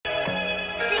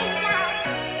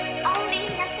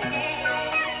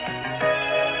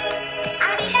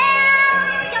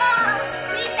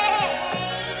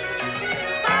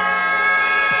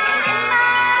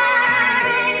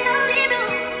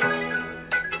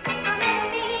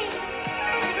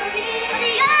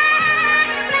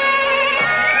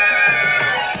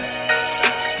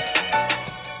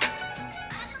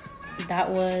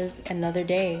another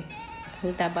day.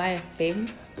 Who's that by, babe?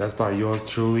 That's by yours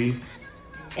truly.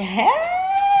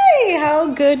 Hey, how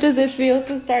good does it feel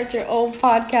to start your own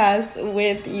podcast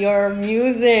with your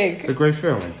music? It's a great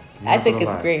feeling. I think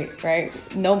it's great, right?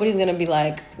 Nobody's going to be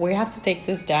like, we have to take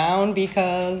this down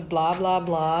because blah, blah,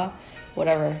 blah,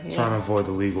 whatever. Trying to avoid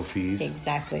the legal fees.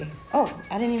 Exactly. Oh,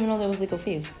 I didn't even know there was legal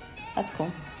fees. That's cool.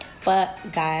 But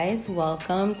guys,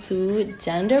 welcome to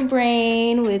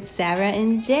GenderBrain with Sarah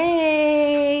and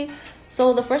Jay.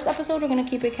 So the first episode, we're going to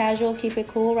keep it casual, keep it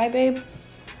cool, right, babe?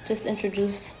 Just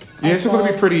introduce Yeah, it's going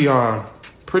to be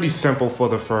pretty simple for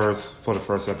the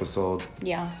first episode.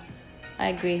 Yeah, I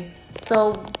agree.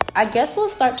 So I guess we'll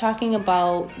start talking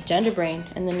about GenderBrain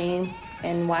and the name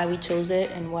and why we chose it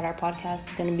and what our podcast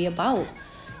is going to be about.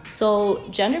 So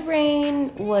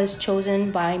GenderBrain was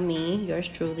chosen by me, yours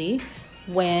truly,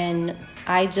 when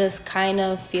I just kind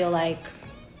of feel like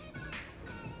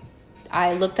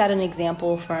I looked at an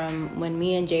example from when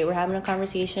me and Jay were having a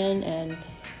conversation, and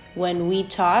when we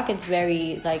talk, it's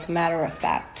very like matter of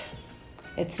fact.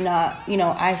 It's not,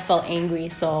 I felt angry,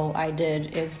 so I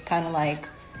did. It's kind of like,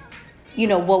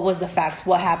 what was the fact?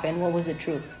 What happened? What was the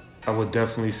truth? I would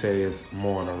definitely say it's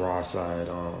more on the raw side.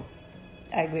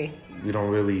 I agree. We don't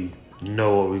really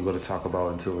know what we're going to talk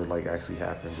about until it like actually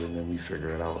happens, and then we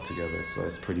figure it out together. So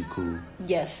it's pretty cool.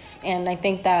 Yes, and I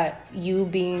think that you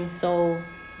being so,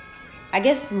 I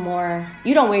guess more,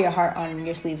 you don't wear your heart on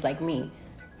your sleeves like me.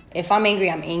 If I'm angry,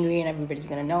 I'm angry, and everybody's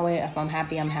going to know it. If I'm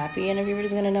happy, I'm happy, and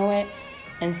everybody's going to know it.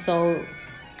 And so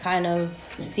kind of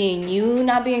seeing you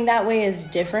not being that way is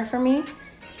different for me.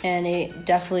 And it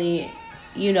definitely,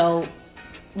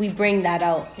 we bring that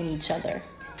out in each other.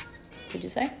 Would you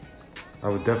say? I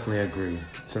would definitely agree.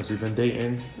 Since we've been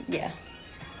dating. Yeah.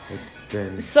 It's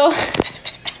been... So,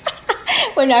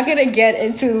 we're not going to get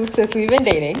into since we've been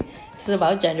dating. This is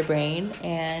about GenderBrain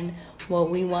and what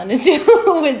we want to do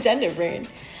with GenderBrain.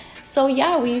 So,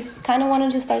 yeah, we kind of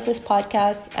wanted to start this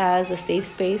podcast as a safe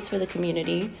space for the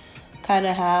community. Kind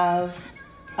of have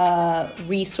a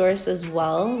resource as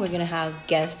well. We're going to have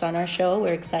guests on our show.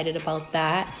 We're excited about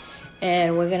that.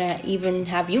 And we're going to even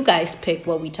have you guys pick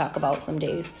what we talk about some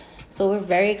days. So we're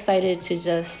very excited to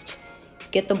just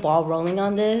get the ball rolling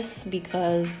on this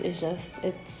because I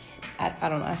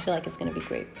don't know. I feel like it's going to be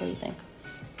great. What do you think?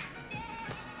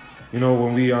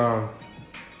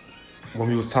 When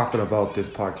we was talking about this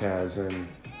podcast and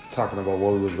talking about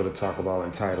what we was going to talk about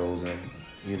in titles, and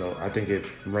I think it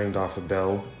rang off a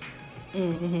bell.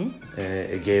 Mm-hmm.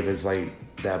 And it gave us it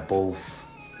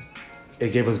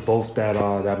gave us both that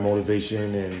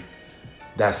motivation and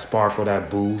that spark or that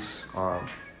boost.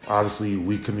 Obviously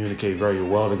we communicate very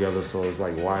well together, so it's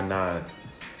like, why not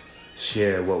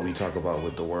share what we talk about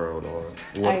with the world or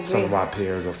what some of our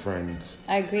peers or friends.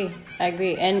 I agree.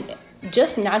 And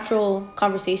just natural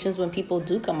conversations when people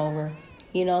do come over.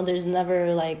 There's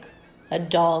never like a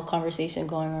dull conversation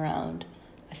going around.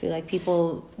 I feel like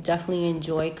people definitely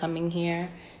enjoy coming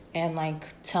here and like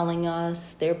telling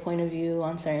us their point of view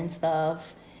on certain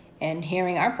stuff and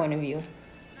hearing our point of view.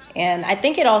 And I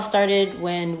think it all started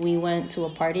when we went to a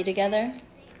party together.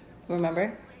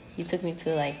 Remember? You took me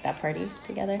to like that party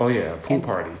together. Oh yeah, pool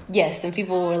party. Yes, and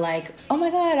people were like, "Oh my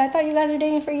God, I thought you guys were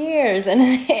dating for years." And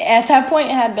at that point,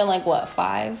 it had been like what,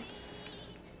 5,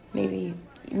 maybe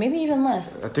even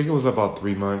less. I think it was about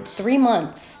 3 months. 3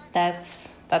 months.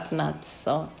 That's nuts.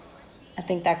 So I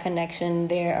think that connection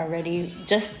there already,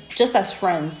 just as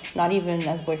friends, not even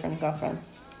as boyfriend and girlfriend,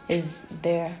 is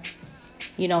there.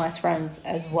 As friends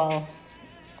as well.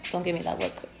 Don't give me that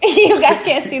look. You guys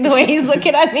can't see the way he's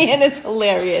looking at me, and it's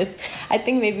hilarious. I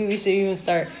think maybe we should even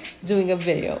start doing a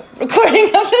video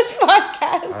recording of this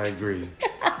podcast. I agree.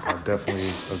 I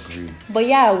definitely agree. But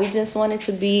yeah, we just want it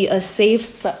to be a safe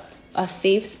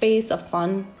space, a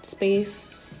fun space.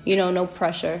 No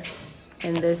pressure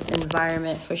in this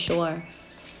environment for sure.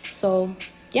 So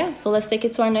yeah, so let's take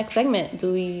it to our next segment.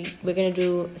 We're gonna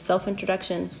do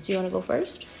self-introductions. Do you want to go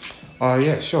first?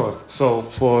 Yeah, sure. So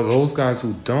for those guys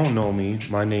who don't know me,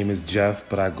 my name is Jeff,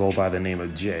 but I go by the name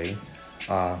of Jay.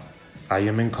 I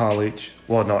am in college.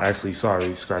 Well, no, actually,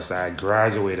 sorry, scratch that. I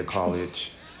graduated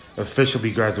college,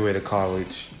 officially graduated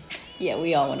college. Yeah,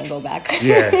 we all want to go back.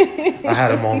 Yeah, I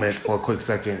had a moment for a quick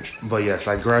second. But yes,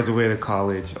 I graduated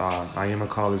college. I am a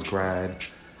college grad.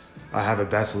 I have a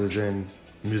bachelor's in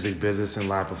music business and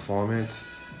live performance.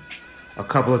 A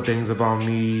couple of things about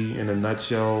me in a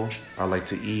nutshell. I like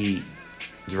to eat,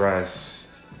 dress,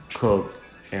 cook,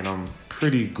 and I'm a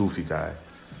pretty goofy guy.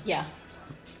 Yeah.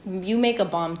 You make a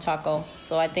bomb taco,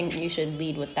 so I think you should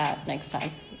lead with that next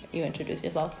time you introduce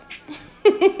yourself.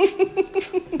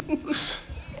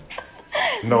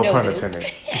 No pun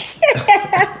intended.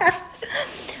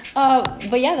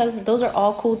 But yeah, those are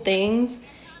all cool things.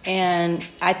 And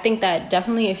I think that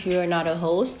definitely if you're not a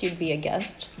host, you'd be a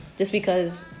guest. Just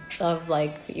because of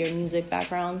like your music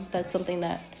background. That's something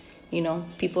that,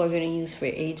 people are going to use for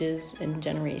ages and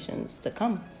generations to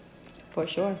come. For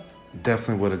sure.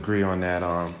 Definitely would agree on that.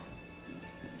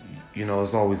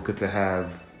 It's always good to have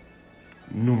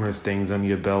numerous things under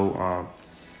your belt.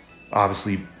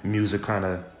 Obviously, music kind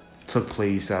of took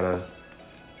place at an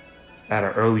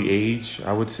early age,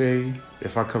 I would say.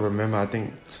 If I could remember, I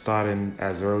think starting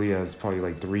as early as probably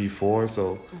like 3, 4.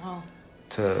 So Wow.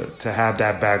 to have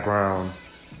that background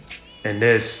in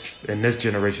this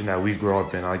generation that we grew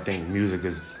up in, I think music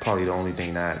is probably the only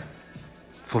thing that,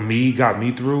 for me, got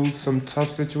me through some tough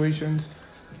situations.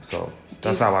 So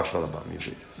that's how I feel about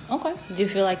music. Okay. Do you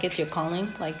feel like it's your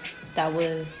calling? Like that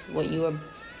was what you were...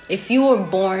 If you were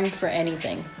born for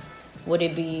anything, would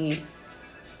it be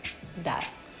that?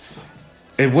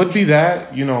 It would be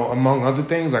that, among other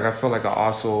things. Like I feel like I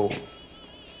also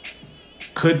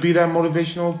could be that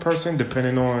motivational person,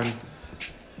 depending on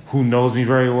who knows me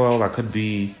very well. I could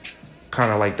be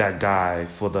kind of like that guy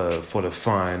for the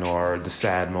fun or the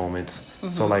sad moments.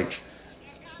 Mm-hmm. So like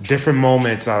different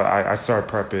moments, I serve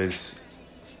purpose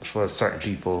for certain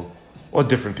people or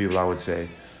different people, I would say.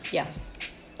 Yeah,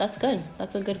 that's good.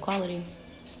 That's a good quality.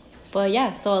 But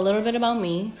yeah, so a little bit about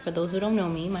me. For those who don't know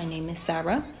me, my name is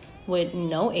Sarah with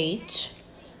no H.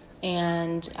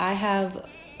 And I have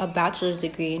a bachelor's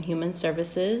degree in human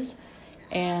services.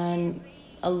 And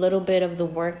a little bit of the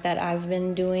work that I've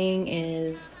been doing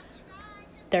is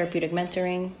therapeutic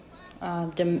mentoring,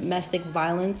 domestic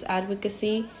violence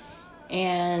advocacy,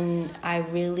 and I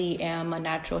really am a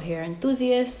natural hair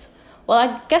enthusiast. Well,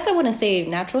 I guess I wouldn't say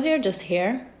natural hair, just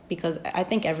hair, because I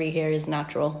think every hair is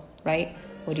natural, right?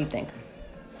 What do you think?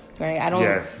 Right?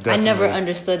 I never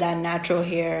understood that natural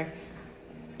hair.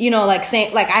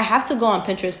 Saying, I have to go on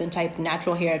Pinterest and type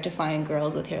natural hair to find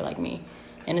girls with hair like me.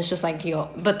 And it's just like,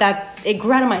 but that, it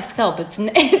grew out of my scalp. It's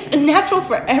natural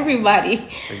for everybody.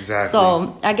 Exactly.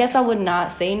 So I guess I would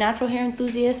not say natural hair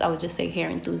enthusiast. I would just say hair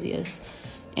enthusiast.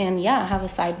 And yeah, I have a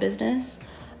side business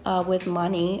with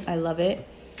money. I love it.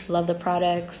 Love the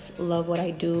products. Love what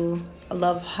I do. I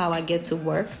love how I get to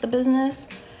work the business.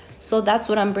 So that's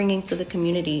what I'm bringing to the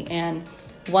community. And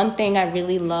one thing I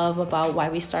really love about why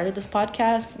we started this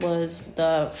podcast was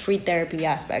the free therapy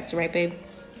aspect. Right, babe?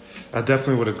 I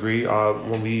definitely would agree.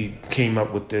 When we came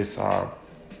up with this, the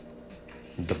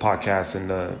podcast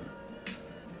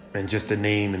and just the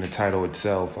name and the title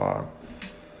itself,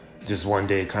 just one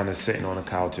day kind of sitting on the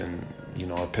couch and,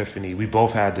 epiphany. We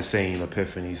both had the same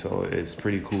epiphany, so it's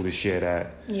pretty cool to share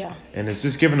that. Yeah. And it's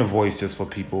just giving a voice just for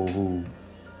people who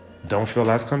don't feel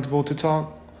as comfortable to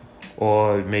talk,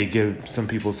 or may give some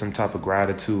people some type of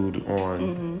gratitude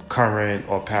on current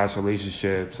or past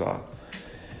relationships,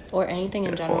 or anything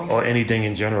in general. Or anything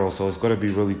in general. So it's going to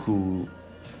be really cool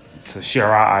to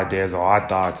share our ideas or our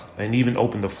thoughts, and even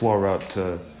open the floor up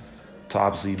to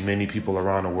obviously many people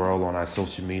around the world on our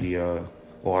social media,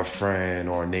 or a friend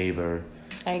or a neighbor.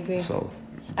 I agree. So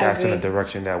that's in the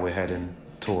direction that we're heading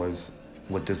towards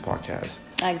with this podcast.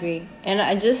 I agree. And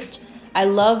I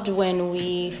loved when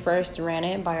we first ran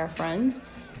it by our friends.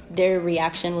 Their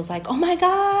reaction was like, oh my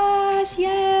gosh,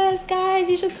 yes, guys,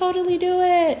 you should totally do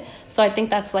it. So I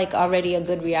think that's like already a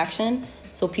good reaction.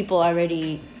 So people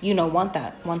already, want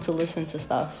to listen to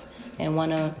stuff and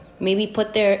want to maybe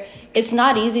it's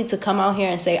not easy to come out here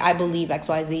and say, I believe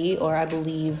XYZ, or I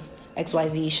believe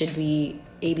XYZ should be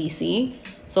ABC.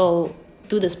 So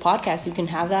through this podcast, you can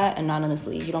have that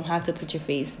anonymously. You don't have to put your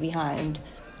face behind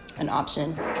an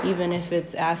option, even if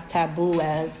it's as taboo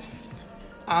as,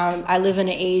 I live in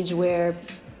an age where,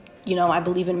 I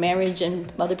believe in marriage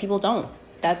and other people don't.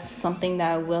 That's something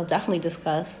that we'll definitely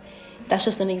discuss. That's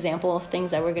just an example of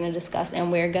things that we're going to discuss,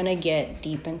 and we're going to get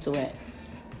deep into it.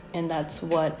 And that's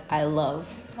what I love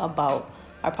about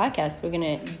our podcast. We're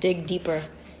going to dig deeper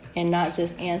and not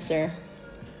just answer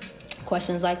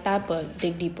questions like that, but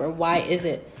dig deeper. Why is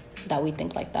it that we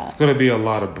think like that? It's going to be a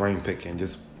lot of brain picking,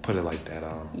 just put it like that.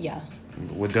 Yeah.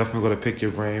 We're definitely going to pick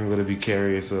your brain. We're going to be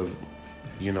curious of,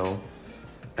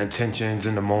 intentions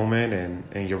in the moment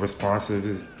and your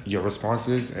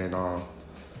responses and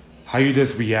how you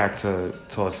just react to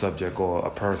a subject or a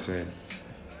person.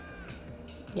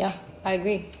 Yeah, I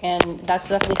agree. And that's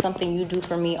definitely something you do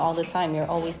for me all the time. You're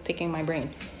always picking my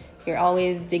brain. You're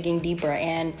always digging deeper.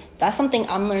 And that's something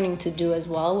I'm learning to do as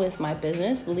well with my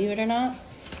business, believe it or not,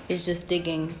 is just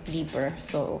digging deeper.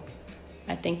 So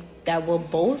I think that we'll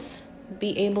both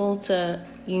be able to,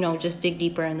 just dig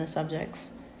deeper in the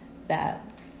subjects that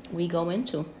we go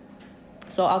into.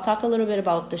 So I'll talk a little bit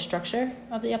about the structure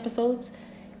of the episodes.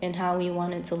 and how we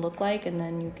want it to look like, and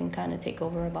then you can kind of take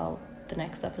over about the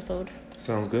next episode.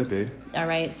 Sounds good, babe. All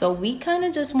right, so we kind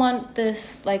of just want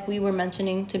this, like we were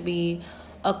mentioning, to be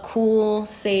a cool,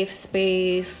 safe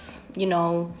space, you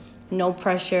know, no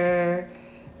pressure,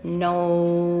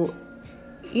 no,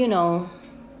 you know,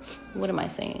 what am I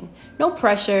saying? No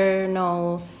pressure,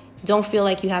 no, don't feel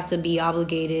like you have to be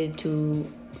obligated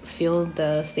to feel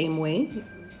the same way.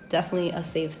 Definitely a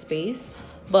safe space.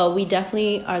 But we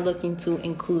definitely are looking to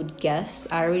include guests.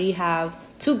 I already have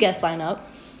 2 guests lined up.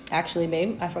 Actually,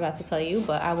 babe, I forgot to tell you,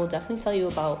 but I will definitely tell you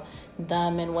about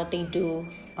them and what they do.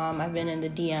 I've been in the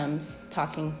DMs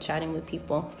chatting with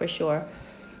people for sure.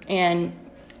 And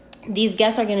these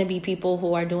guests are going to be people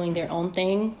who are doing their own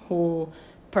thing, who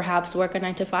perhaps work a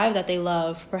 9-to-5 that they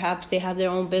love. Perhaps they have their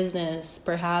own business.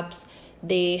 Perhaps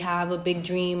they have a big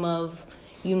dream of,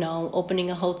 you know,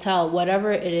 opening a hotel.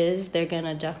 Whatever it is, they're going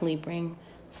to definitely bring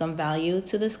some value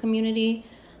to this community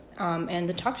and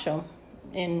the talk show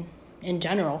in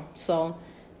general. So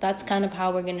that's kind of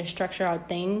how we're going to structure our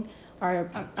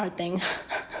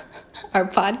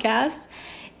podcast.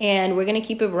 And we're going to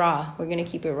keep it raw.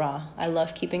 I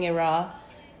love keeping it raw.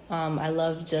 I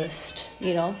love just,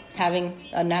 you know, having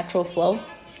a natural flow.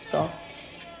 So,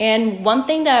 and one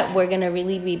thing that we're going to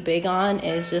really be big on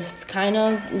is just kind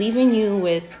of leaving you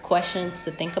with questions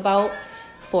to think about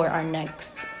for our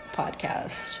next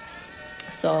podcast.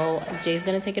 So Jay's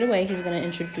going to take it away. He's going to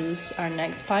introduce our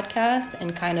next podcast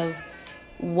and kind of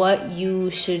what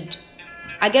you should,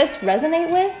 I guess,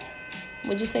 resonate with.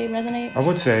 Would you say resonate? I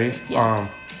would say, yeah.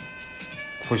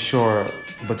 For sure,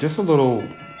 but just a little,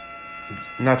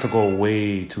 not to go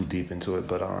way too deep into it,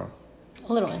 but a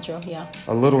little intro, yeah.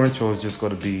 A little intro is just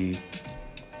going to be,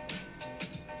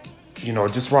 you know,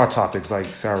 just raw topics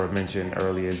like Sarah mentioned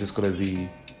earlier. It's just going to be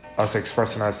us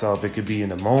expressing ourselves. It could be in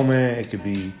the moment. It could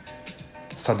be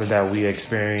something that we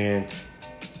experience,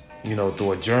 you know,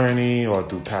 through a journey or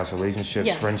through past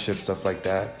relationships, friendships, stuff like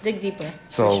that. Dig deeper.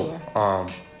 So, for sure.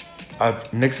 Our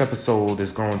next episode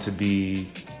is going to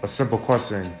be a simple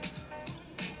question.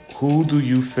 Who do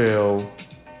you feel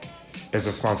is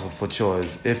responsible for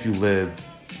chores if you live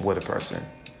with a person?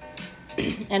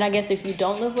 And I guess if you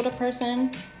don't live with a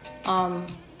person,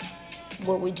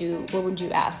 what would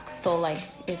you ask? So like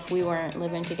if we weren't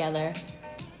living together,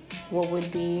 what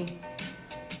would be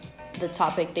the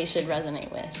topic they should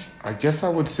resonate with? I guess I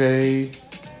would say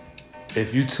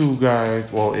if you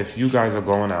guys are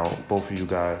going out, both of you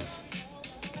guys,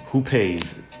 who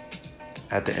pays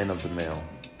at the end of the meal?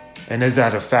 And is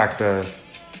that a factor?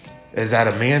 Is that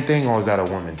a man thing or is that a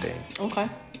woman thing? Okay.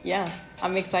 Yeah.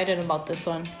 I'm excited about this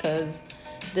one because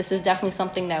this is definitely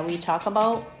something that we talk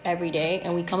about every day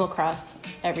and we come across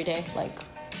every day. Like,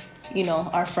 you know,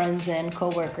 our friends and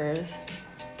coworkers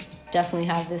definitely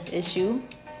have this issue,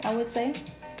 I would say.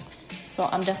 So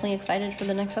I'm definitely excited for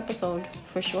the next episode,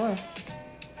 for sure.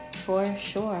 For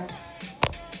sure.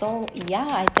 So, yeah,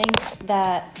 I think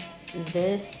that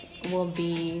this will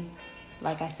be,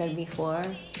 like I said before,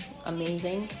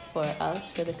 amazing for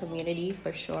us, for the community,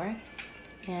 for sure.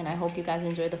 And I hope you guys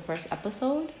enjoyed the first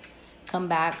episode. Come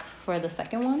back for the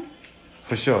second one.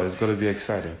 For sure. It's going to be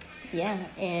exciting. Yeah.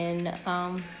 And,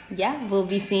 we'll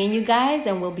be seeing you guys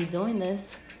and we'll be doing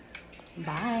this.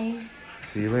 Bye.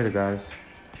 See you later, guys.